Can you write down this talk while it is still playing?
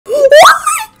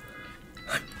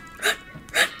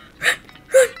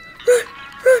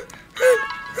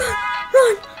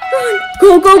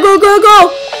go, go,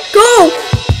 go! Go!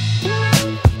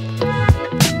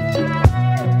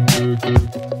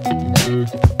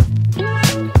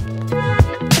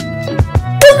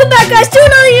 Welcome back, guys, to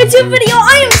another YouTube video.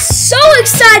 I am so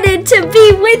excited to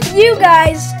be with you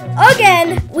guys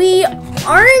again. We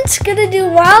aren't gonna do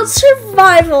Wild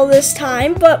Survival this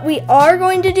time, but we are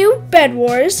going to do Bed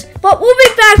Wars. But we'll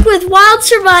be back with Wild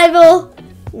Survival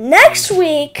next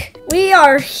week. We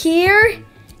are here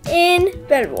in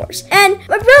Bed Wars. And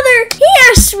my brother, he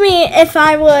asked me if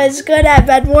I was good at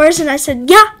Bed Wars, and I said,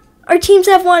 yeah. Our teams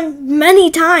have won many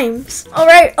times. All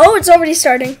right. Oh, it's already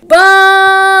starting.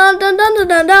 Dun, dun, dun,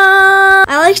 dun, dun.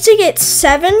 I like to get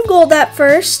 7 gold at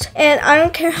first, and I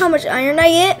don't care how much iron I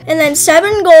get. And then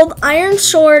 7 gold, iron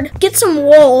sword, get some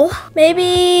wool,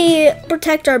 maybe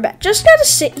protect our bed. Just gotta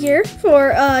sit here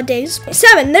for days.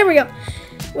 7. There we go.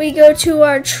 We go to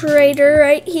our trader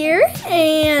right here,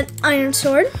 and iron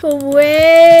sword. Go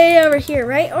way over here,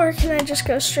 right? Or can I just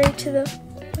go straight to the?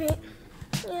 Wait.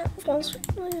 Yeah, falls.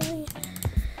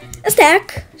 A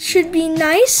stack should be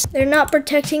nice. They're not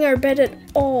protecting our bed at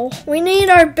all. We need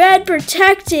our bed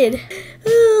protected.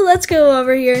 Ooh, let's go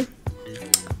over here.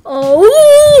 Oh,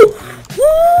 woo!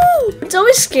 It's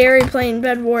always scary playing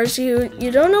Bed Wars. You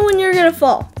don't know when you're gonna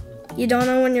fall. You don't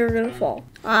know when you're gonna fall.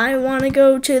 I want to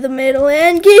go to the middle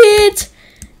and get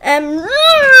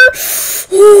emeralds.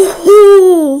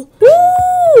 Ooh,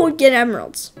 get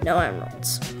emeralds. No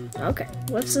emeralds. Okay,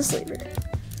 what's this lever?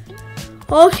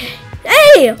 Okay.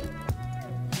 Hey!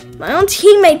 My own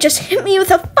teammate just hit me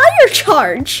with a fire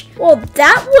charge. Well,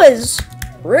 that was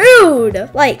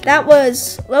rude. Like, that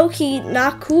was low-key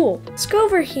not cool. Let's go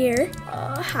over here.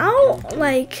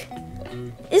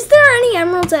 Is there any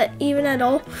emeralds even at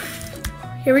all?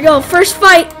 Here we go, first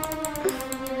fight.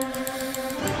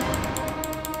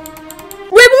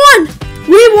 We won!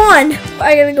 We won!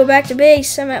 I gotta go back to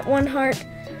base. I'm at 1 heart.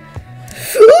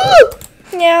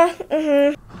 Yeah,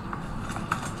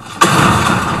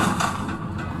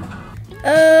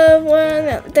 well,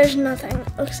 no, there's nothing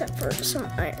except for some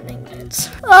iron ingots.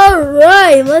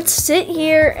 Alright, let's sit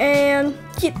here and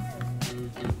get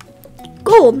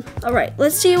gold. Alright,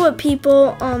 let's see what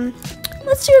people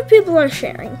are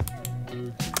sharing.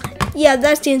 Yeah,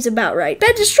 that seems about right.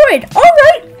 Bed destroyed.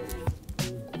 Alright.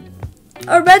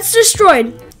 Our bed's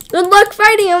destroyed. Good luck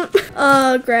fighting him.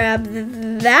 Grab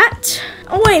that.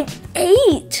 Oh wait,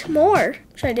 8 more.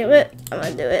 Should I do it? I'm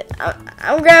gonna do it.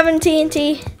 I'm grabbing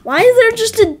TNT. Why is there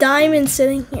just a diamond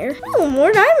sitting here? Oh,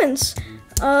 more diamonds.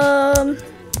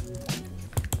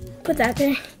 Put that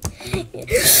there.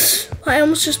 I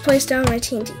almost just placed down my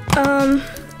TNT.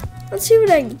 Let's see what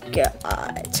I got.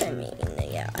 I mean,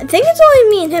 yeah. I think it's only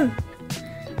me and him.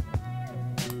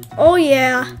 Oh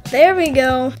yeah, there we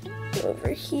go. Over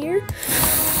here.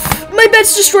 My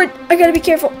bed's destroyed. I gotta be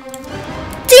careful.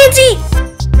 TNT!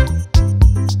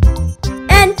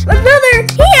 And my brother,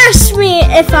 he asked me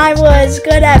if I was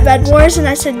good at Bed Wars, and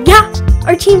I said, yeah,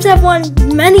 our teams have won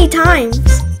many times.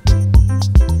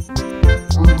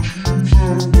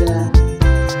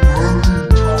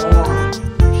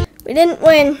 We didn't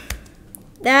win.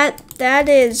 That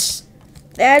is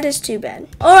too bad.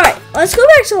 All right, let's go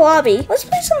back to the lobby. Let's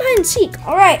play some hide and seek.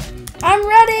 All right, I'm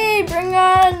ready. Bring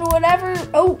on whatever.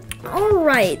 Oh, all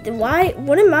right.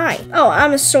 What am I? Oh,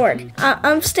 I'm a sword.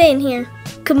 I'm staying here.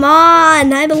 Come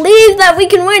on, I believe that we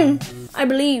can win. I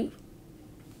believe.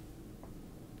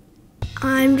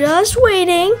 I'm just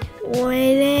waiting.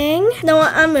 No,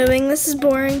 I'm moving. This is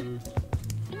boring.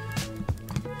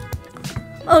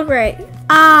 Oh, great.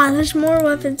 There's more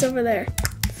weapons over there.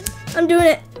 I'm doing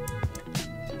it.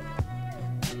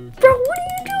 Bro, what are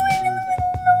you doing in the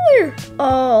middle of nowhere?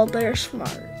 Oh, they're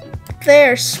smart.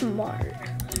 They're smart.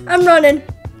 I'm running.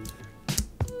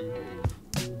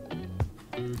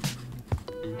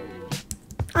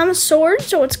 I'm a sword,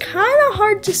 so it's kind of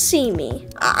hard to see me.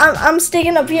 I'm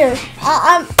sticking up here.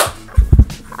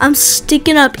 I'm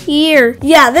sticking up here.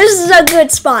 Yeah, this is a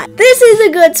good spot. This is a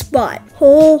good spot.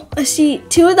 Oh, I see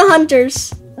 2 of the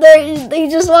hunters. They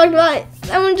just walked by.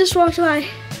 That one just walked by.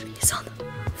 He's on the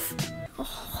roof.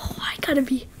 Oh, I gotta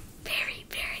be very,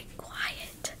 very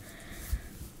quiet.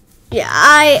 Yeah,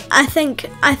 I think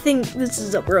this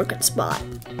is a broken spot.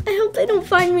 I hope they don't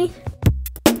find me.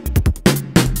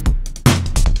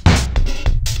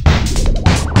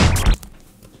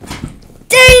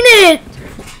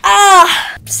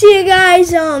 See you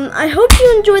guys. I hope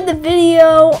you enjoyed the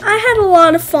video. I had a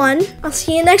lot of fun. I'll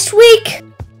see you next week.